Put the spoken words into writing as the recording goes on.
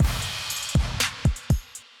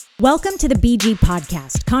Welcome to the BG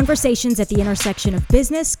Podcast, conversations at the intersection of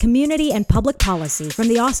business, community, and public policy from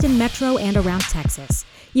the Austin Metro and around Texas.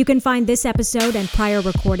 You can find this episode and prior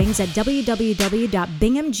recordings at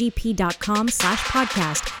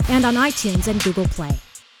www.binghamgp.com/podcast and on iTunes and Google Play.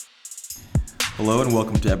 Hello and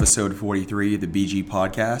welcome to episode 43 of the BG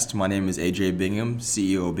Podcast. My name is A.J. Bingham,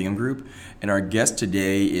 CEO of Bingham Group, and our guest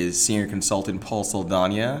today is Senior Consultant Paul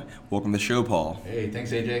Saldaña. Welcome to the show, Paul. Hey,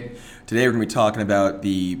 thanks, A.J. Today we're going to be talking about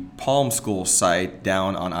the Palm School site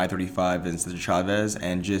down on I-35 in Cesar Chavez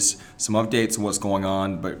and just some updates on what's going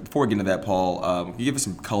on. But before we get into that, Paul, can you give us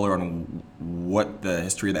some color on what the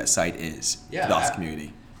history of that site is to the Austin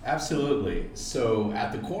community? Absolutely. So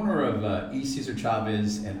at the corner of East Cesar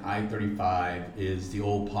Chavez and I-35 is the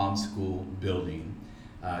old Palm School building.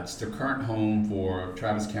 It's the current home for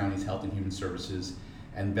Travis County's Health and Human Services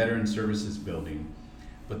and Veteran Services building.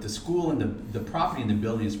 But the school and the property in the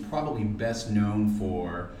building is probably best known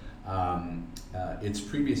for its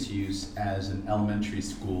previous use as an elementary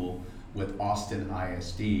school with Austin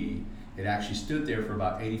ISD. It actually stood there for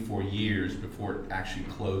about 84 years before it actually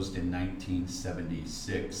closed in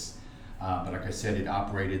 1976. But like I said, it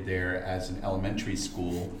operated there as an elementary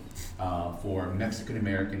school for Mexican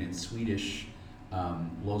American and Swedish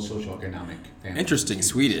low socioeconomic families. Interesting,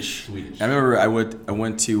 Swedish. I remember I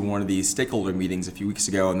went to one of these stakeholder meetings a few weeks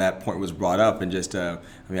ago, and that point was brought up, and just I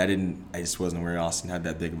just wasn't aware Austin had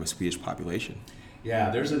that big of a Swedish population.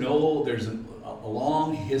 Yeah, there's a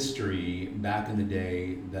long history back in the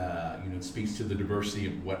day that it speaks to the diversity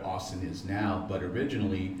of what Austin is now. But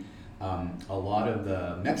originally, a lot of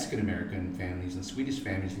the Mexican American families and Swedish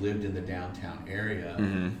families lived in the downtown area,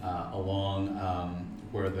 along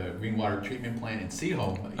where the Greenwater Treatment Plant and Sea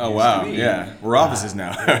Home used to be. Yeah, we're offices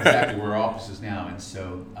now. Exactly, we're offices now, and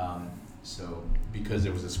so because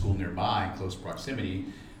there was a school nearby in close proximity,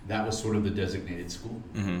 that was sort of the designated school.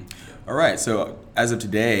 Mm-hmm. All right, so as of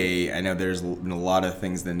today, I know there's been a lot of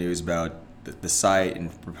things in the news about the site and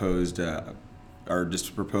proposed, or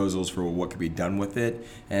just proposals for what could be done with it,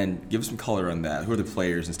 and give us some color on that. Who are the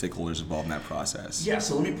players and stakeholders involved in that process? Yeah,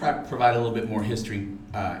 so let me provide a little bit more history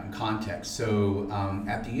and context. So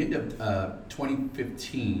at the end of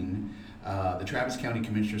 2015, the Travis County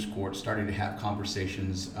Commissioners Court started to have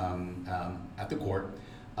conversations at the court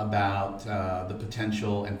about the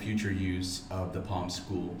potential and future use of the Palm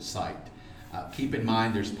School site. Keep in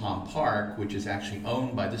mind there's Palm Park, which is actually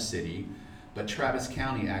owned by the city, but Travis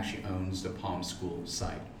County actually owns the Palm School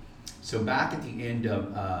site. So back at the end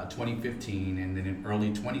of 2015 and then in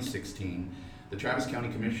early 2016, the Travis County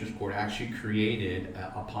Commissioners Court actually created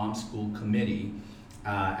a Palm School committee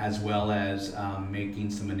as well as making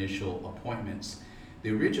some initial appointments.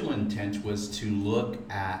 The original intent was to look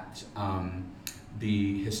at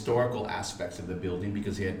the historical aspects of the building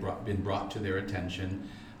because it had been brought to their attention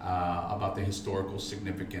about the historical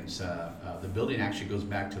significance. The building actually goes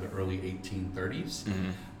back to the early 1830s,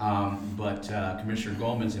 but Commissioner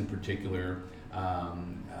Gomez in particular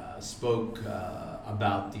spoke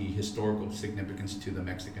about the historical significance to the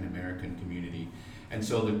Mexican American community. And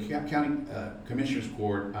so the County Commissioners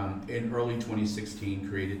Court in early 2016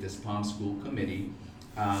 created this Palm School Committee,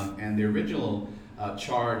 and the original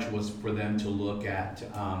charge was for them to look at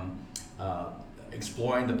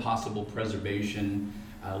exploring the possible preservation,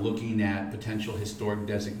 looking at potential historic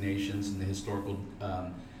designations and the historical,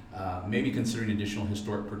 maybe considering additional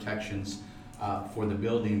historic protections for the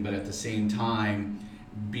building, but at the same time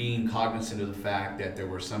being cognizant of the fact that there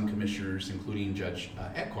were some commissioners, including Judge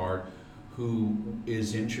Eckhart, who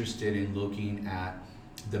is interested in looking at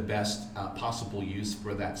the best possible use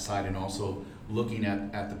for that site and also looking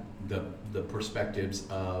at the perspectives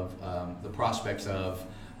of the prospects of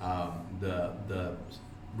the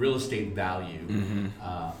real estate value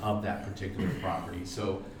of that particular property.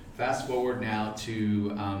 So fast forward now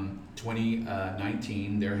to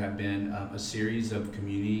 2019, there have been a series of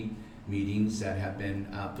community meetings that have been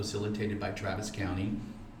facilitated by Travis County.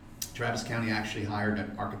 Travis County actually hired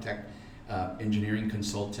an architect, engineering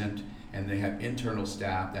consultant, and they have internal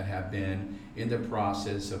staff that have been in the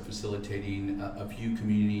process of facilitating a few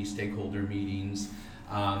community stakeholder meetings.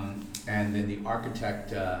 And then the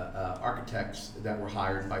architects that were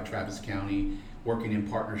hired by Travis County, working in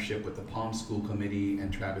partnership with the Palm School Committee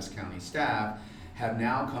and Travis County staff, have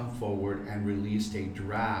now come forward and released a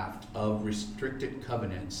draft of restricted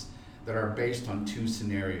covenants that are based on two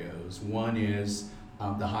scenarios. One is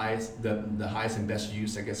the highest and best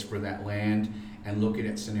use, I guess, for that land, and looking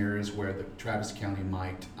at scenarios where the Travis County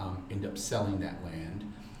might end up selling that land.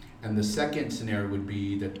 And the second scenario would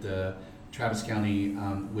be that the Travis County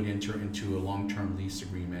would enter into a long-term lease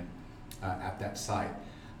agreement at that site.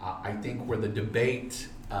 I think where the debate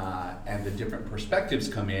and the different perspectives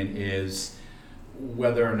come in is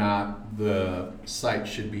whether or not the site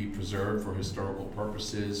should be preserved for historical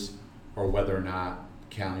purposes, or whether or not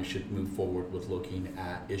county should move forward with looking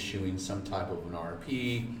at issuing some type of an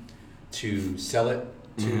RFP to sell it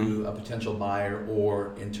to a potential buyer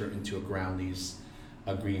or enter into a ground lease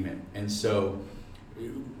agreement. And so,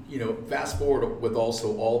 fast forward with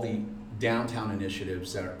also all the downtown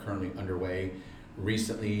initiatives that are currently underway.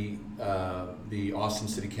 Recently, the Austin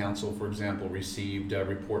City Council, for example, received a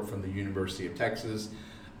report from the University of Texas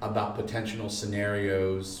about potential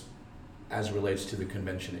scenarios as it relates to the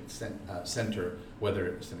convention center, whether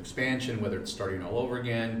it's an expansion, whether it's starting all over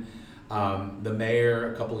again. The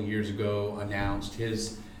mayor a couple of years ago announced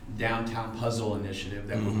his downtown puzzle initiative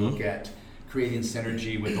that would look at creating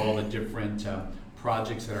synergy with all the different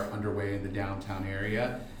projects that are underway in the downtown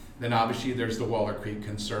area. Then obviously there's the Waller Creek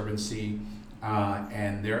Conservancy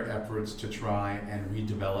and their efforts to try and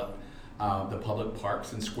redevelop the public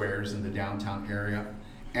parks and squares in the downtown area,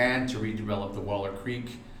 and to redevelop the Waller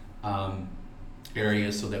Creek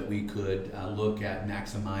area so that we could look at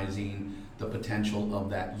maximizing the potential of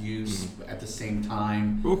that use at the same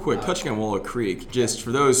time. Real quick, touching on Waller Creek, just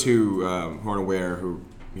for those who aren't aware, who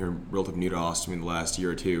are relatively new to Austin in the last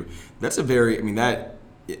year or two, that's a very,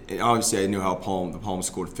 obviously I knew how the Palm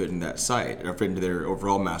School would fit in that site, or fit into their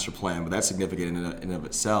overall master plan, but that's significant in and of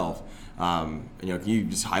itself. Can you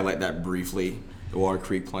just highlight that briefly, the Waller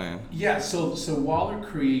Creek plan? Yeah, so Waller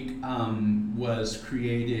Creek was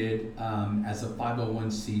created as a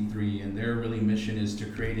 501c3, and their really mission is to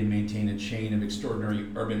create and maintain a chain of extraordinary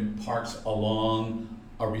urban parks along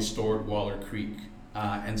a restored Waller Creek.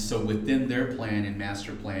 And so within their plan and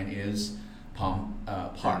master plan is Palm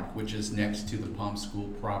Park, which is next to the Palm School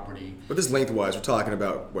property. But this lengthwise, we're talking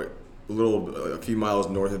about a few miles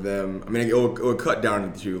north of them. It will cut down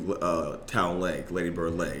into Town Lake, Lady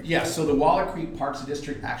Bird Lake. Yeah, so the Waller Creek Parks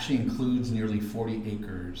District actually includes nearly 40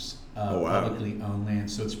 acres of publicly owned land,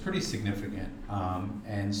 so it's pretty significant.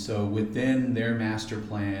 And so within their master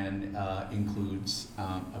plan includes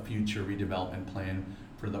a future redevelopment plan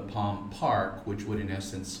for the Palm Park, which would in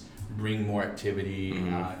essence bring more activity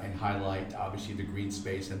and highlight obviously the green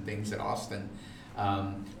space and things that Austin,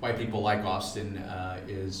 why people like Austin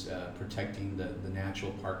is protecting the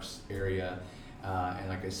natural parks area, and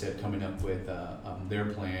like I said, coming up with their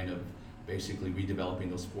plan of basically redeveloping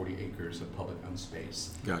those 40 acres of public owned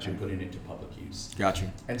space. Gotcha. And putting it to public use. Gotcha.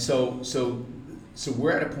 And so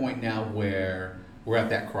we're at a point now where we're at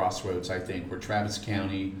that crossroads, I think, where Travis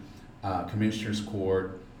County Commissioners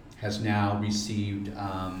Court has now received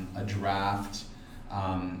a draft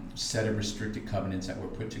set of restricted covenants that were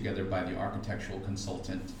put together by the architectural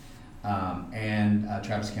consultant and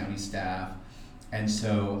Travis County staff. And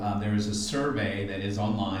so there is a survey that is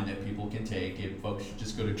online that people can take. If folks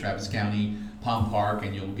just go to Travis County Palm Park,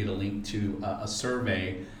 and you'll get a link to a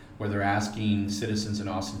survey where they're asking citizens in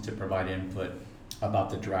Austin to provide input about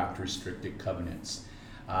the draft restricted covenants.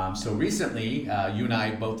 So recently, you and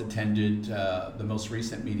I both attended the most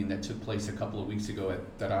recent meeting that took place a couple of weeks ago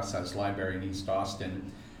at the Rasas Library in East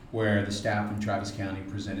Austin, where the staff from Travis County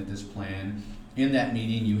presented this plan. In that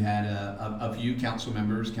meeting, you had a few council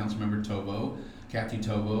members, Councilmember Tovo, Kathy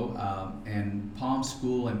Tovo, and Palm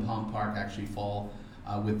School and Palm Park actually fall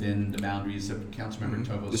within the boundaries of Councilmember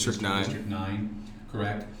Tovo's District 9. District 9,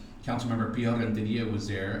 correct. Councilmember Pio Renteria was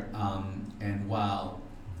there, and while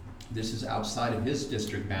this is outside of his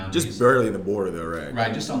district boundaries. Just barely in the border, though, right?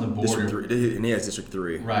 Right, just on the border. District 3, and he has District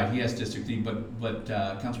 3. Right, he has District 3, but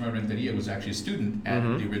Councilmember Renteria was actually a student at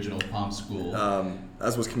the original Palm School.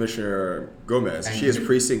 As was Commissioner Gomez. And she has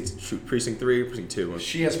precinct 3, precinct 2.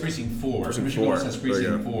 She has precinct 4. Commissioner Gomez has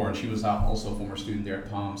precinct 4, and she was also a former student there at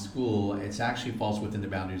Palm School. It actually falls within the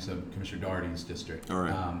boundaries of Commissioner Doherty's district, All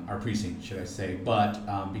right. Our precinct, should I say.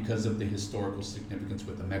 But because of the historical significance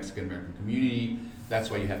with the Mexican-American community, that's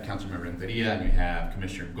why you have Councilmember Renteria and you have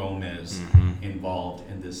Commissioner Gomez involved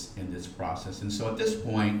in this process. And so at this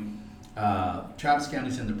point, Travis County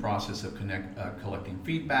is in the process of collecting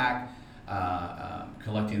feedback,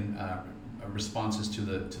 collecting responses to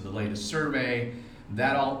the latest survey.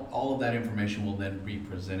 That all of that information will then be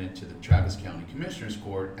presented to the Travis County Commissioners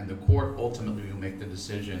Court, and the court ultimately will make the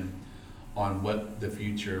decision on what the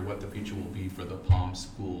future will be for the Palm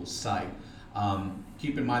School site.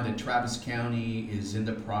 Keep in mind that Travis County is in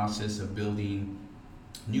the process of building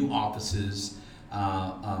new offices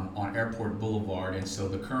on Airport Boulevard, and so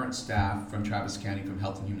the current staff from Travis County, from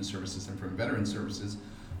Health and Human Services and from Veteran Services,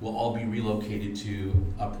 will all be relocated to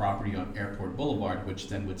a property on Airport Boulevard, which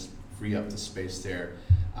then would free up the space there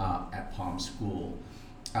at Palm School.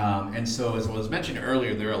 And so, as was mentioned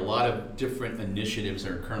earlier, there are a lot of different initiatives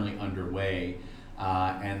that are currently underway.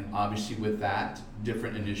 And obviously with that,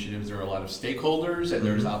 different initiatives, there are a lot of stakeholders, and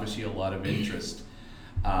there's obviously a lot of interest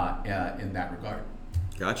in that regard.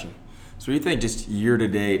 Gotcha. So what do you think, just year to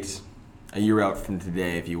date, a year out from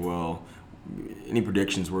today, if you will, any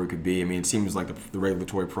predictions where it could be? I mean, it seems like the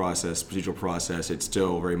regulatory process, procedural process, it's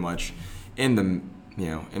still very much in the,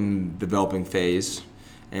 in developing phase.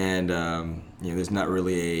 And, there's not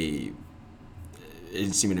really it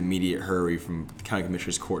didn't seem an immediate hurry from the county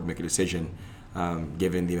commissioner's court to make a decision,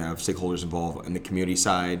 given the amount of stakeholders involved in the community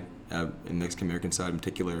side, in the Mexican American side in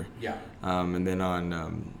particular. Yeah. And then on,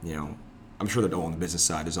 I'm sure that on the business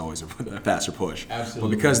side is always a faster push. Absolutely.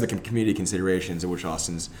 But because of the community considerations, which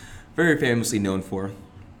Austin's very famously known for.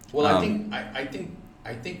 Well, I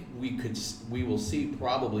think we will see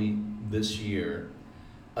probably this year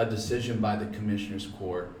a decision by the commissioner's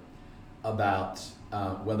court about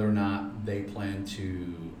whether or not they plan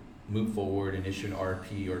to move forward and issue an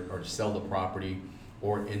RFP or sell the property,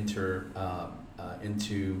 or enter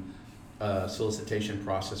into a solicitation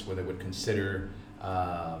process where they would consider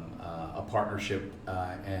a partnership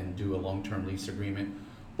and do a long-term lease agreement.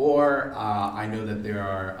 Or I know that there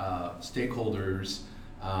are stakeholders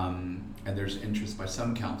and there's interest by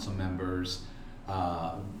some council members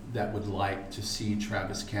that would like to see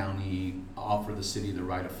Travis County offer the city the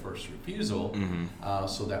right of first refusal,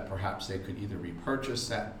 so that perhaps they could either repurchase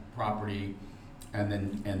that property and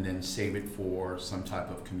then save it for some type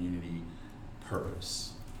of community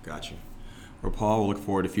purpose. Gotcha. Well, Paul, we'll look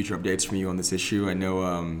forward to future updates from you on this issue. I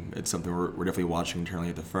know it's something we're definitely watching internally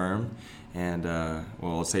at the firm. And,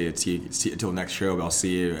 I'll say see until the next show, but I'll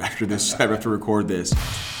see you after this. I have to record this.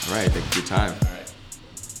 All right, thank you for your time. All right.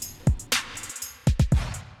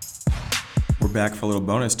 We're back for a little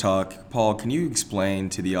bonus talk. Paul, can you explain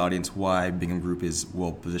to the audience why Bingham Group is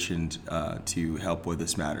well positioned to help with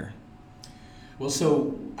this matter? Well,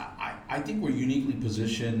 so I think we're uniquely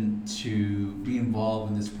positioned to be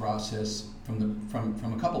involved in this process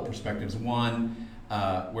from a couple perspectives. One,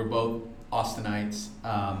 we're both Austinites,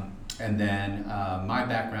 and then my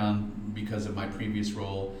background, because of my previous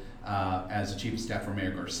role as the Chief of Staff for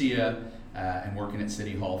Mayor Garcia and working at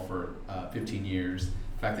City Hall for 15 years.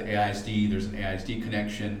 The fact that AISD, there's an AISD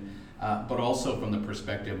connection, but also from the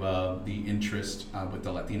perspective of the interest with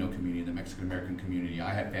the Latino community, the Mexican American community.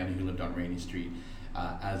 I had family who lived on Rainey Street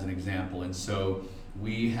as an example, and so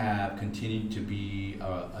we have continued to be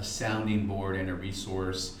a sounding board and a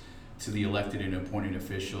resource to the elected and appointed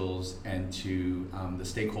officials and to the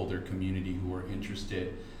stakeholder community who are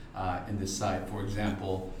interested in this site. For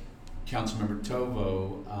example, Councilmember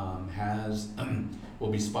Tovo will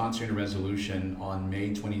be sponsoring a resolution on May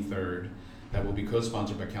 23rd that will be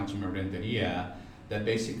co-sponsored by Councilmember Renteria that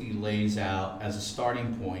basically lays out as a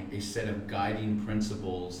starting point a set of guiding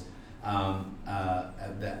principles,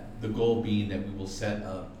 that the goal being that we will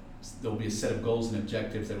there will be a set of goals and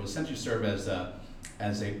objectives that will essentially serve as a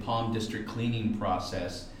Palm District cleaning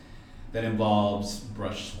process that involves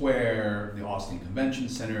Brush Square, the Austin Convention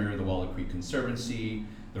Center, the Waller Creek Conservancy,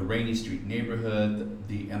 the Rainey Street neighborhood,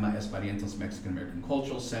 the Emma Esparientos Mexican American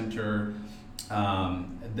Cultural Center,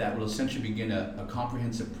 that will essentially begin a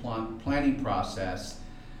comprehensive planning process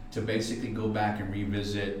to basically go back and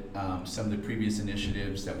revisit some of the previous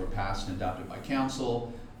initiatives that were passed and adopted by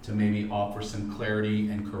council, to maybe offer some clarity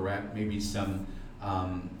and correct maybe some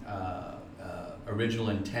original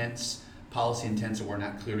intents, policy intents that were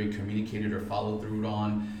not clearly communicated or followed through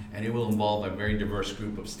on, and it will involve a very diverse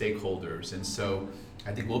group of stakeholders. And so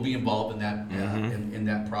I think we'll be involved in that in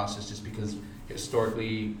that process, just because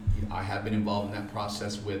historically I have been involved in that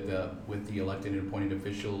process with the elected and appointed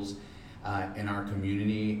officials in our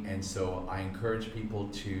community, and so I encourage people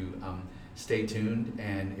to stay tuned,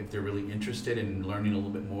 and if they're really interested in learning a little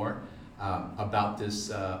bit more about this,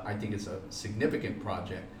 I think it's a significant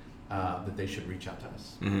project, that they should reach out to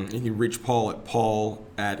us. You can reach Paul at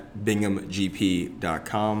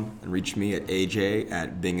paul@binghamgp.com and reach me at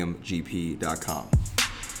AJ@binghamgp.com.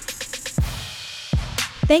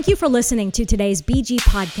 Thank you for listening to today's BG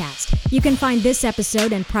Podcast. You can find this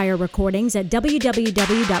episode and prior recordings at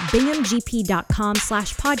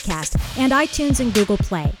www.binghamgp.com/podcast and iTunes and Google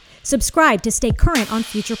Play. Subscribe to stay current on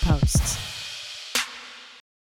future posts.